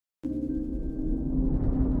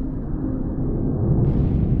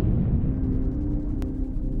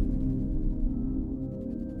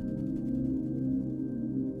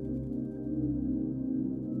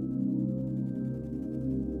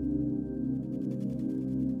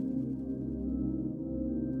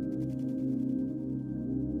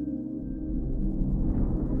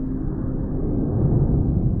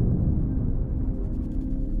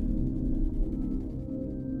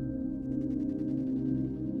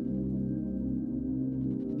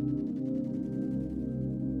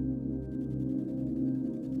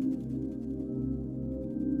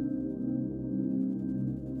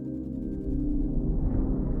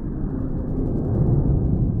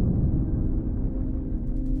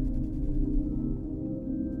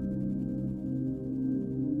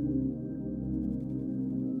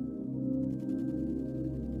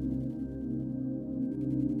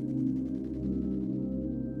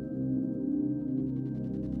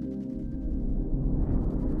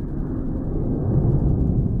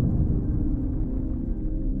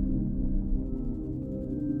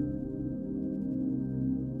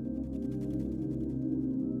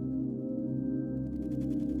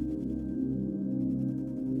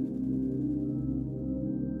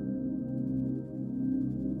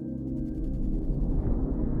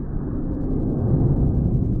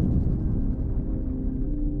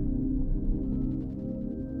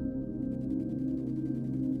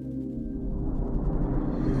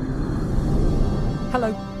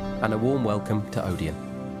Hello, and a warm welcome to ODEON.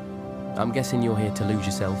 I'm guessing you're here to lose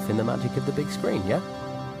yourself in the magic of the big screen, yeah?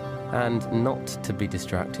 And not to be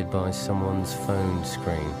distracted by someone's phone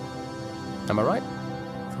screen. Am I right?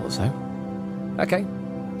 Thought so. Okay,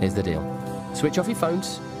 here's the deal. Switch off your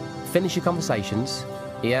phones, finish your conversations.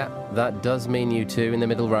 Yeah, that does mean you two in the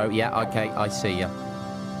middle row. Yeah, okay, I see ya.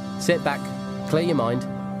 Sit back, clear your mind,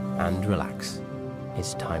 and relax.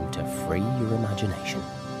 It's time to free your imagination.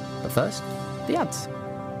 But first, the ads.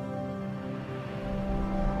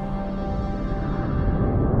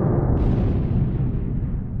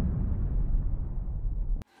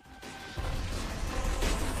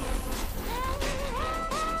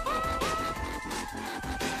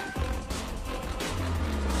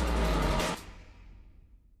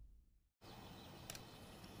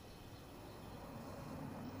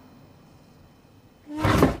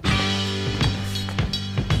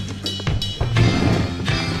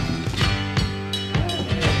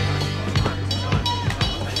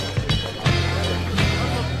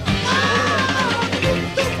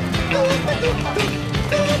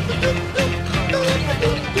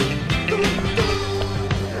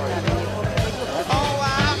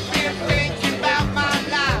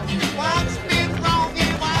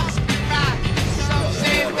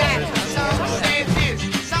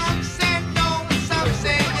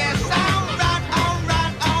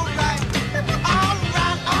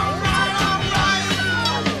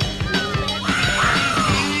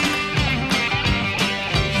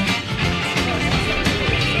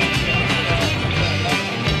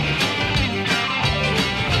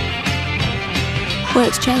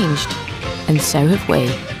 Work's changed, and so have we.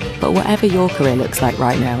 But whatever your career looks like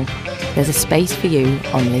right now, there's a space for you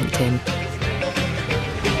on LinkedIn.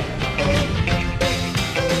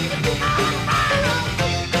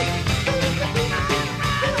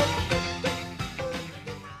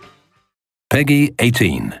 Peggy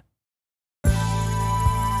 18.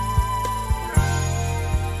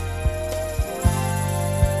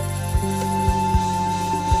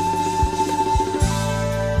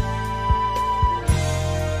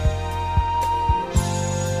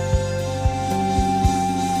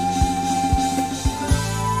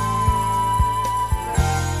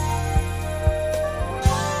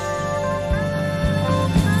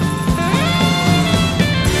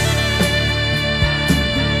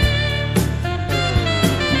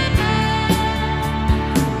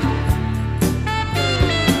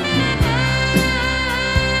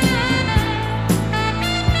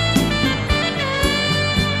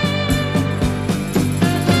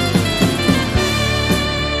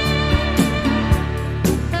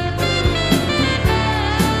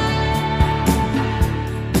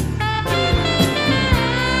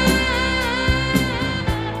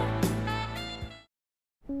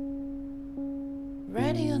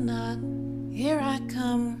 Ready or not, here I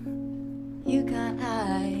come. You can't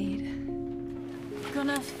hide.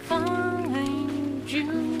 Gonna find you.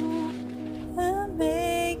 I'll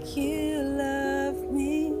make you love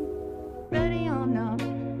me. Ready or not,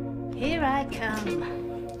 here I come.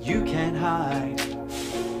 You can't hide.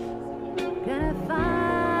 Gonna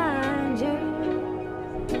find you.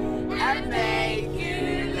 I'll make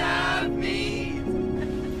you love me.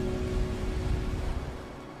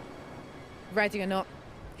 Ready or not,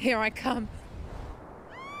 here I come.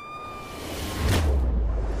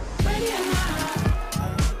 Ready or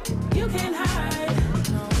not, you can't hide.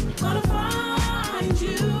 Gonna find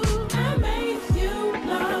you and make you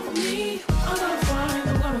love me.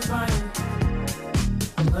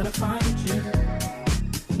 I'm gonna find you.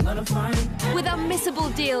 I'm gonna find you. With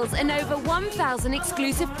unmissable deals and over 1,000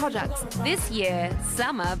 exclusive products, this year,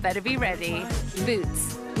 summer better be ready.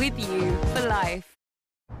 Boots, with you for life.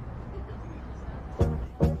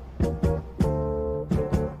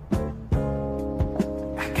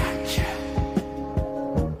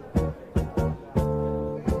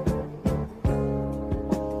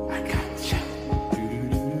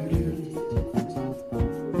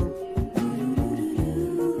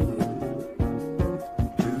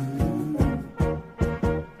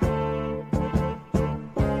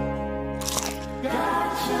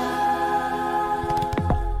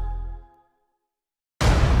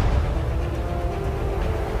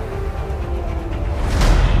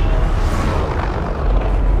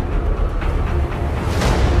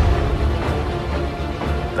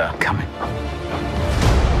 They're coming.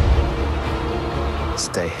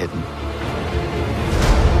 Stay hidden,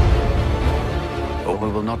 or we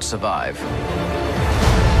will not survive.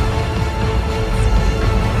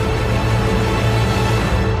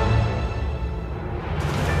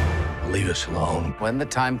 Leave us alone. When the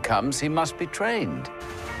time comes, he must be trained.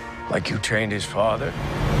 Like you trained his father?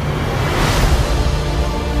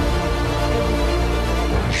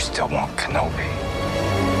 don't want Kenobi.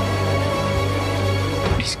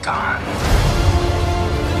 He's gone.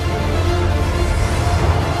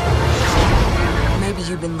 Maybe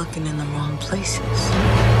you've been looking in the wrong places.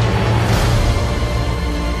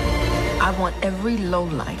 I want every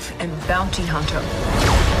lowlife and bounty hunter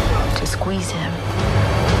to squeeze him.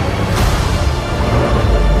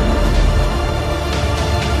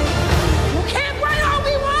 You can't run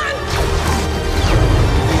Obi-Wan!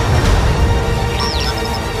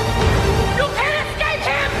 You can't escape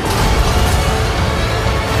him!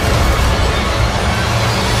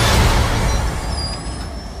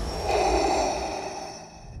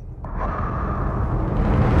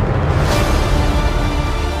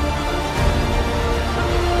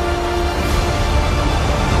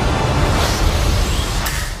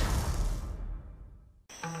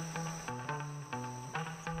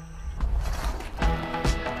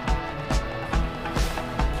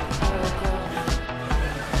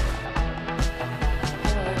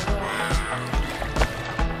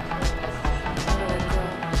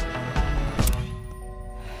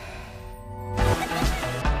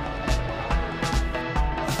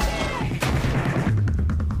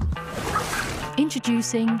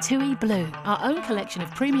 Introducing TUI Blue, our own collection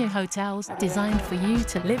of premium hotels designed for you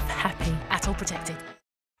to live happy at all protected.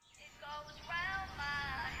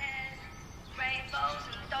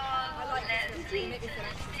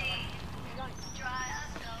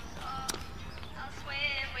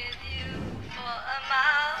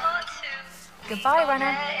 Goodbye,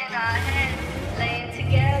 runner.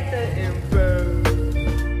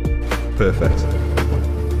 Perfect.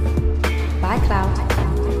 Bye, Cloud.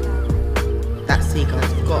 That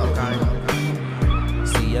seagull's gotta go.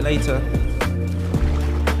 See you later.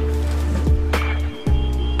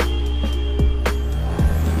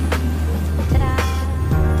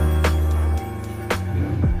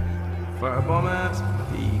 Firebombers,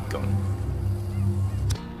 be gone.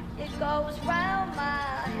 It goes round my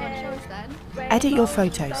head. Edit your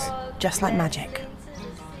photos, just like magic.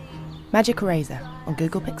 Magic Eraser on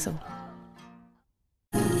Google Pixel.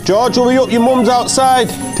 George, hurry up, your mum's outside.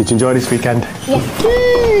 Did you enjoy this weekend? Yes.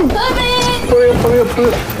 Hurry up.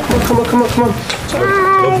 Come on.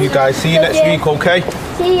 Love you guys. See you next week, okay?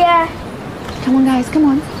 See ya. Come on, guys, come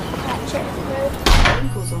on.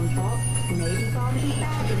 Wrinkles on top, maybe Barbie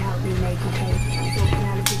can help me make a cake.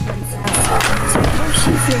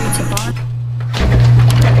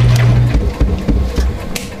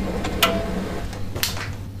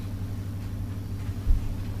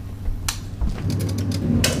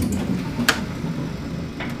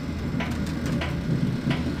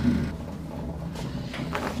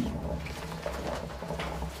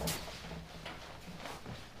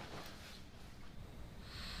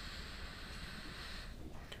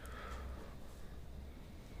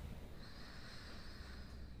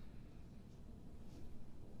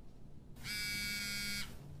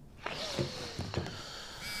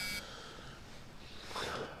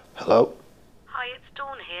 Hello? Hi, it's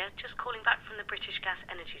Dawn here, just calling back from the British Gas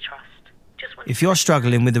Energy Trust. If you're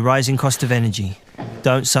struggling with the rising cost of energy,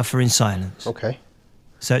 don't suffer in silence. Okay.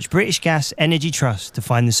 Search British Gas Energy Trust to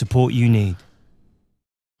find the support you need.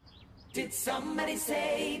 Did somebody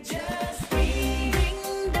say just ring,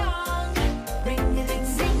 ding dong? Ring it, did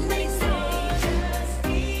somebody say just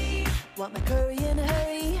ring? Want my curry in a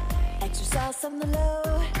hurry, extra sauce on the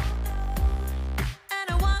low. And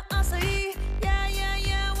I want acai,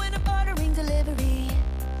 yeah, when I'm ordering delivery.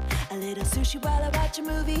 A little sushi while I watch a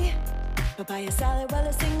movie. Papaya salad while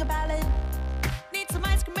I sing a ballad. Need some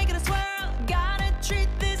ice cream, make it a swirl. Gotta treat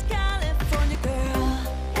this California girl.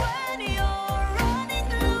 When you're running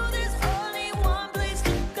through, there's only one place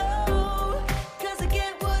to go. 'Cause I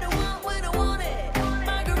get what I want when I want it.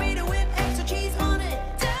 Margarita with extra cheese on it.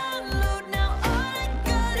 Download now, all I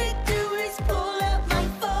gotta do is pull up my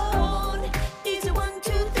phone. Easy 1,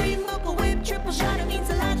 2, 3, local whip, triple shot, it means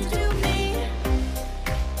a lot to me.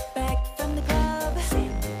 Back from the club,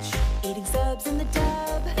 sandwich, eating subs in the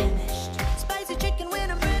tub, finished. Spicy chicken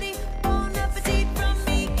when I'm ready. Bon appetit from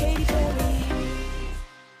me, Katy Perry.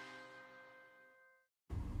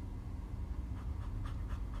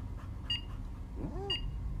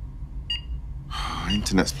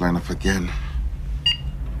 Internet's playing up again.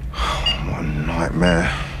 What a nightmare.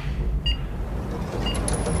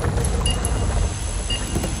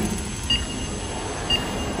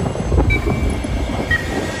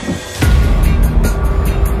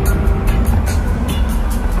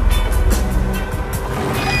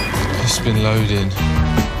 It's been loading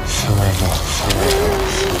forever.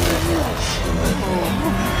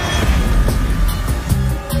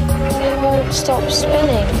 It won't stop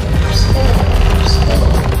spinning.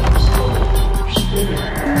 Janet,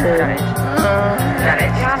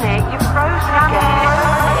 you've frozen again.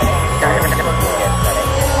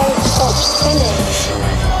 Stop spinning.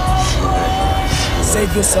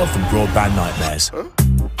 Save yourself from broadband nightmares.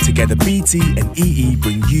 Together, BT and EE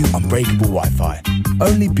bring you unbreakable Wi-Fi.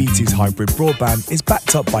 Only BT's hybrid broadband is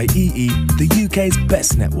backed up by EE, the UK's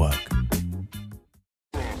best network.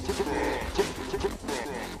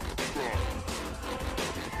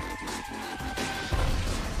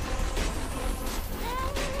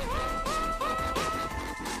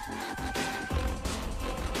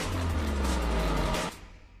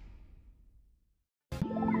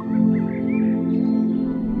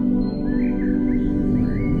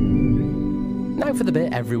 Now for the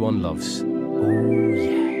bit everyone loves. Oh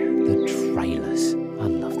yeah, the trailers. I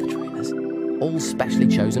love the trailers. All specially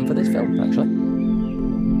chosen for this film, actually.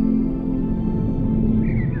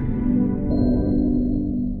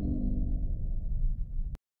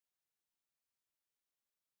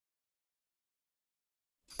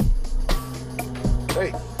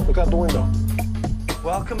 Hey, look out the window.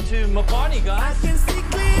 Welcome to my party, guys.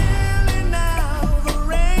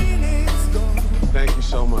 Thank you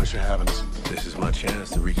so much for having us. This is my chance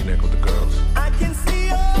to reconnect with the girls.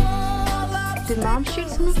 Did Mom shoot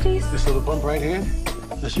some of these? This little bump right here,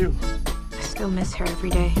 that's you. I still miss her every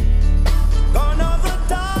day.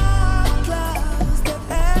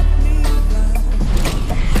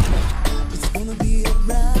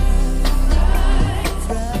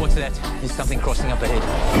 What's that? There's something crossing up ahead.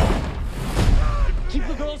 Keep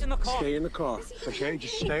the girls in the car. Stay in the car, okay?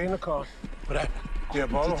 Just stay in the car. What happened?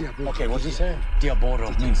 Diabolo? Okay, what's he saying?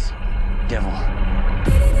 Diabolo means devil.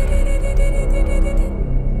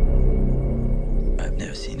 I've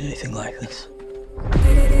never seen anything like this.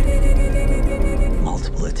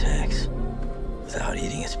 Multiple attacks without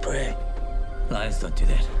eating its prey. Lions don't do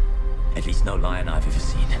that. At least no lion I've ever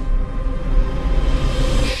seen.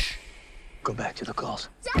 Shh. Go back to the calls.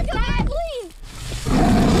 Dad, please!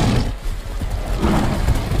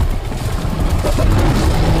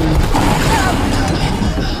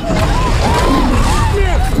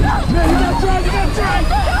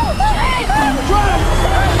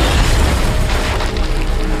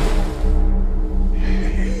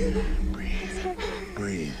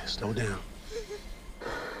 Breathe, slow down.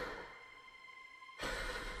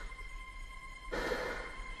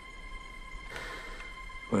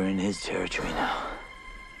 We're in his territory now.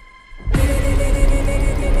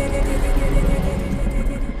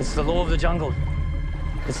 It's the law of the jungle.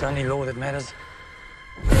 It's the only law that matters.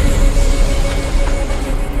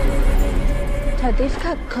 Dad, they've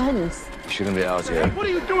got guns. Shouldn't be out here. What are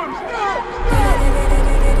you doing? Stop!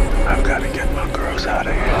 I've got to get my girls out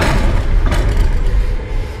of here.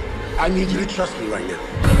 I need you to trust me right now.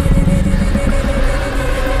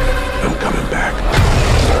 I'm coming back.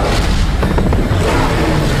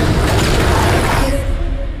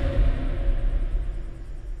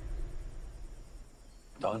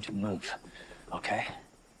 Don't move, okay?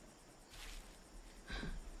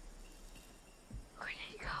 Where did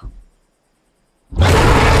he go?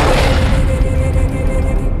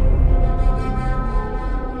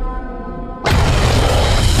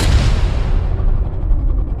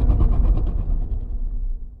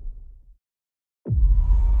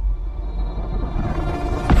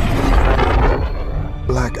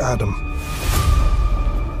 Black Adam,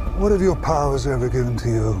 what have your powers ever given to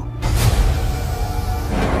you?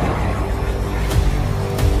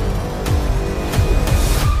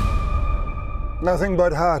 Nothing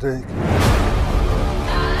but heartache.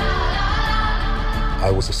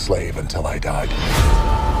 I was a slave until I died.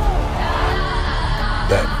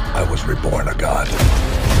 Then I was reborn a god.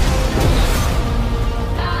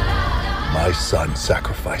 My son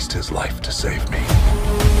sacrificed his life to save me.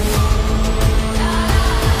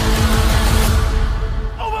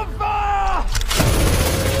 Open fire!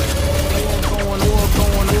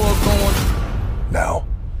 War going. Now,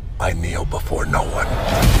 I kneel before no one.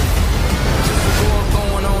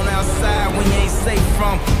 Going on outside when you ain't safe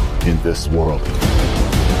from. In this world,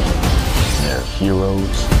 there are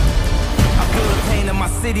heroes I feel the pain in my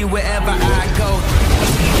city wherever I go.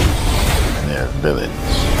 and there are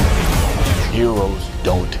villains. Heroes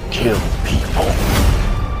don't kill people.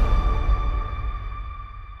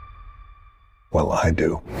 Well, I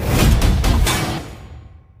do.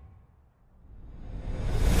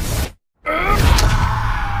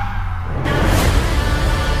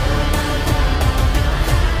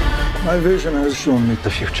 My vision has shown me the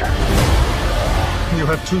future. You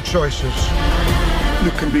have two choices.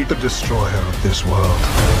 You can be the destroyer of this world,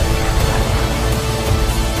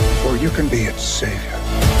 or you can be its savior.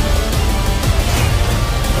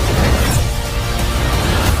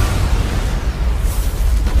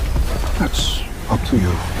 That's up to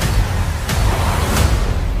you.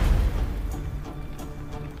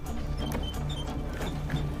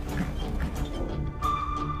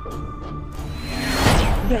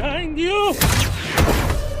 Behind you!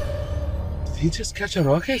 Did he just catch a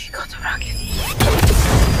rocket? He got a rocket.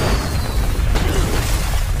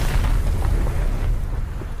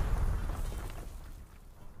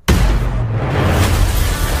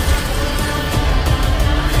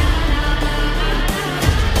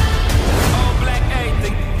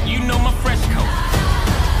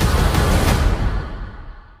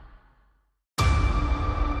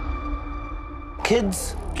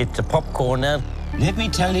 Kids, get your popcorn now. Let me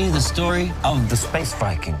tell you the story of the space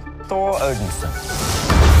Viking, Thor Odinson.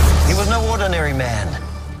 He was no ordinary man.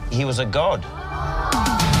 He was a god.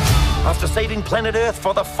 After saving planet Earth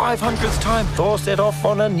for the 500th time, Thor set off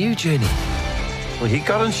on a new journey. When he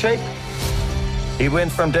got in shape, he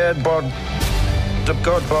went from dad bod to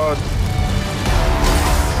god bod.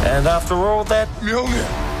 And after all that,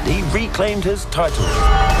 he reclaimed his title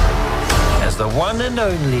as the one and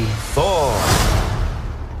only Thor.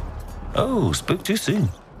 Oh, spoke too soon.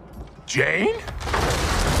 Jane?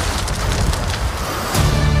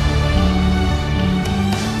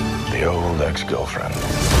 The old ex-girlfriend.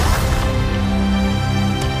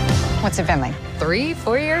 What's it been like? 3,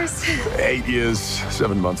 4 years? 8 years,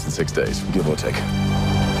 7 months and 6 days, give or take.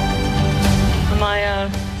 Am I,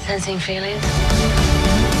 sensing feelings?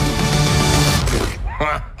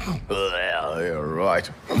 Well, you're right.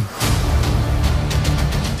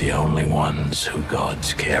 The only ones who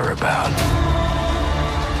gods care about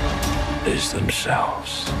is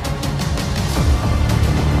themselves.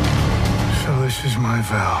 So this is my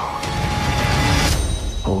vow.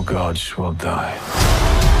 All gods will die.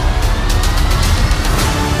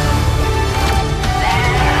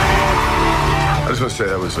 I just want to say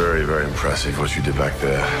that was very, very impressive what you did back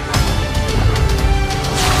there.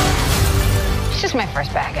 He's just my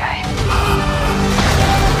first bad guy.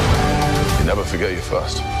 You never forget your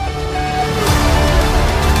first.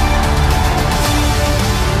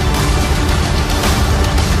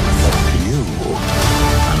 You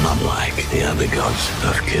are not like the other gods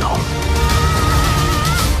of kill.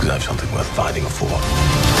 Because I have something worth fighting for.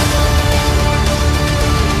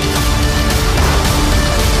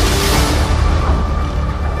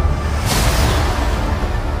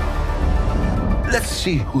 Let's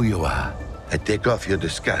see who you are. I take off your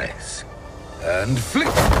disguise. And flick.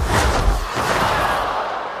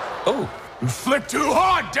 Oh. You flick too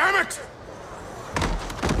hard, damn it!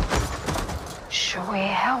 Should we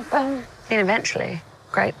help him? And eventually,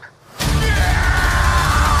 grape.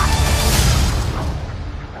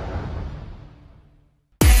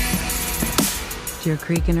 Deer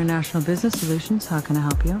Creek International Business Solutions, how can I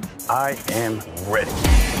help you? I am ready.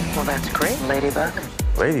 Well, that's great, Ladybug.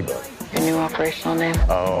 Ladybug. Your new operational name?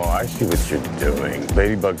 Oh, I see what you're doing.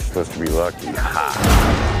 Ladybug's supposed to be lucky. Ha!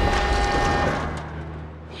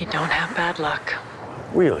 You don't have bad luck.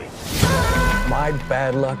 Really? My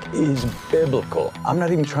bad luck is biblical. I'm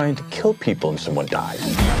not even trying to kill people and someone dies.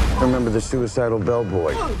 Remember the suicidal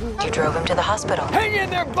bellboy? You drove him to the hospital. Hang in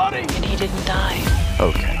there, buddy! And he didn't die.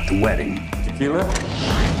 Okay, the wedding. Tequila?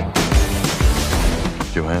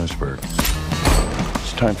 Johannesburg.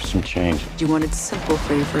 It's time for some change. You wanted simple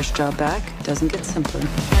for your first job back. Doesn't get simpler.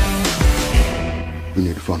 We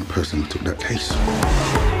need to find the person who took that case.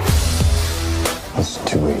 That's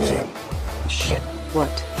too easy. Shit.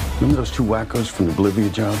 What? Remember those two wackos from the Bolivia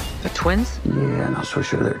job? The twins? Yeah, not so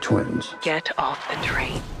sure they're twins. Get off the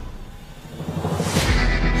train.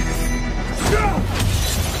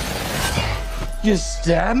 You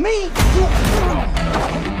stab me?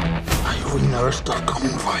 I will never stop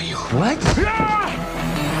coming for you. What?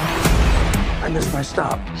 I missed my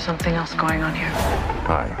stop. Something else going on here.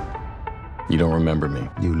 Hi. You don't remember me?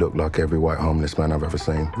 You look like every white homeless man I've ever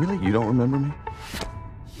seen. Really? You don't remember me?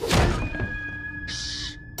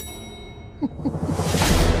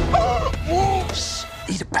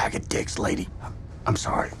 Eat a bag of dicks, lady. I'm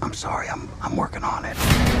sorry. I'm working on it.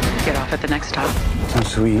 Get off at the next stop.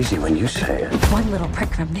 Sounds so easy when you say it. One little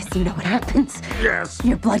prick from this, you know what happens? Yes.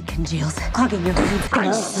 Your blood congeals, clogging your veins.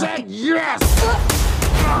 I said yes!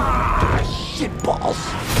 Shit balls.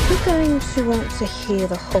 We're going to want to hear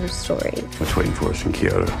the whole story. What's waiting for us in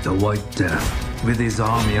Kyoto? The White Death, with his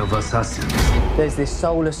army of assassins. There's this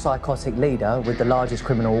soulless psychotic leader with the largest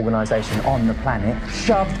criminal organization on the planet,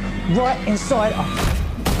 shoved right inside us.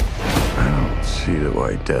 I don't see the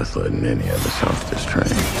White Death letting any of us off this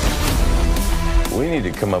train. We need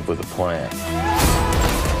to come up with a plan.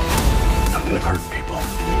 I'm gonna hurt people.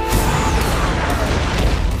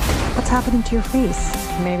 What's happening to your face?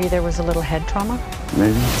 Maybe there was a little head trauma?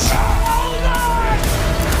 Maybe.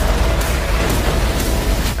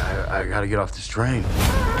 I gotta get off this train.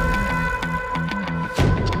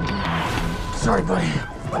 Sorry, buddy.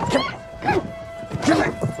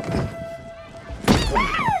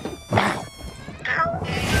 Come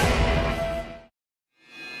here.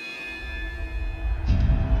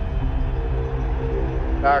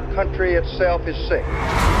 Our country itself is sick.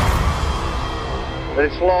 That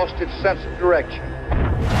it's lost its sense of direction,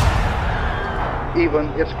 even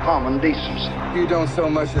its common decency. You don't so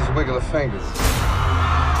much as wiggle a finger.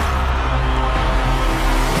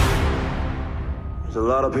 There's a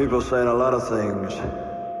lot of people saying a lot of things.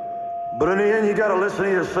 But in the end, you gotta listen to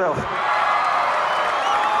yourself.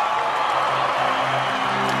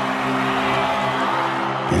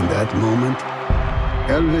 In that moment,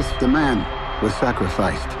 Elvis the man was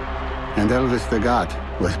sacrificed, and Elvis the God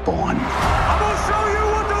was born. I'm gonna show you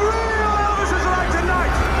what the real Elvis is like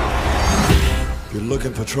tonight! You're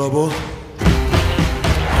looking for trouble?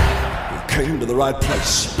 You came to the right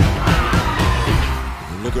place.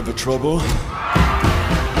 You're looking for trouble?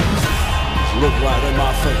 Look right in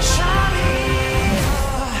my face.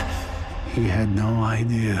 He had no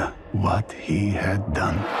idea what he had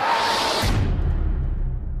done.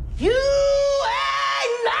 You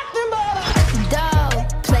ain't nothing but a dog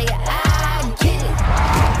player. I get it.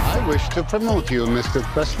 I wish to promote you, Mr.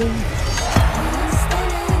 Presley.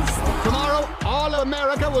 Tomorrow, all of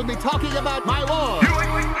America will be talking about my war.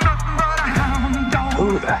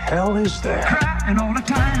 Who the hell is there?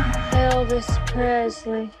 Elvis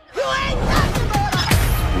Presley.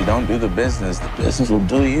 You don't do the business will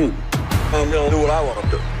do you. I'm gonna do what I want to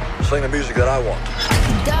do. Sing the music that I want.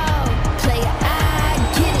 Dog player. I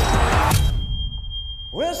get it.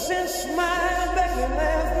 Well, since my baby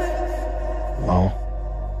left me. Oh,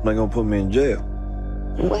 they're gonna put me in jail.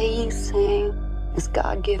 The way you sing is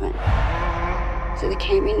God-given. So there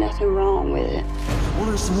can't be nothing wrong with it. What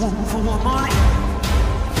is the woman for my money?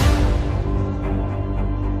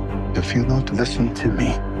 If you don't listen to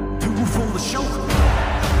me, People for the show.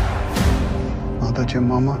 all that your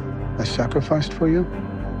mama has sacrificed for you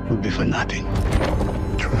will be for nothing.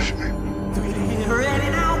 Trust me. Ready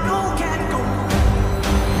now, go, cat, go.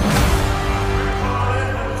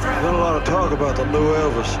 There's been a lot of talk about the new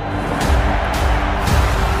Elvis.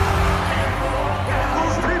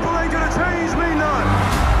 Those people ain't gonna change me none.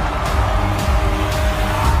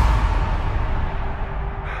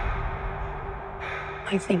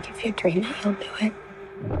 I think if you dream it, you'll do it.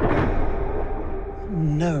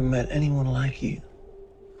 Never met anyone like you.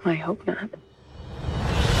 I hope not.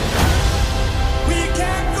 We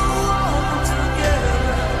can't go on together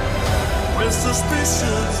with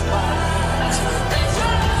suspicious minds.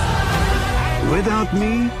 Without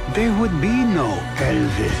me, there would be no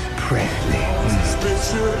Elvis Presley.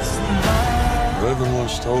 Reverend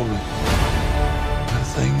once told me,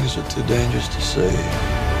 things are too dangerous to say.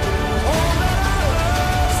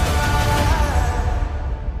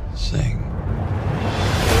 Sing.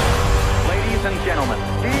 Ladies and gentlemen,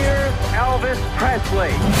 here's Elvis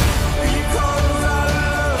Presley.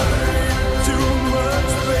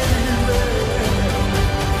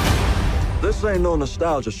 This ain't no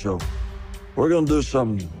nostalgia show. We're gonna do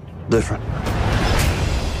something different.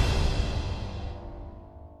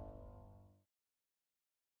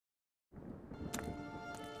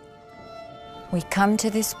 We come to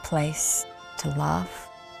this place to laugh,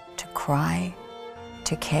 to cry,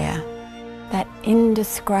 to care. That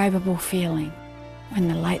indescribable feeling when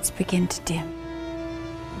the lights begin to dim.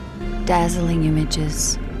 Dazzling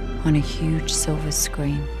images on a huge silver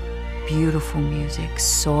screen. Beautiful music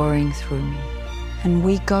soaring through me. And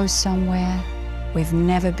we go somewhere we've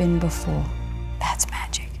never been before. That's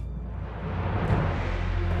magic.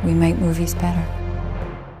 We make movies better.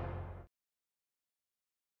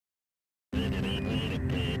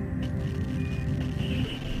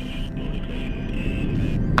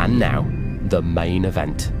 And now, the main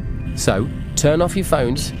event. So, turn off your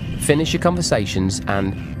phones, finish your conversations,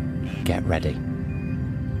 and get ready.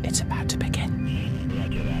 It's about to begin.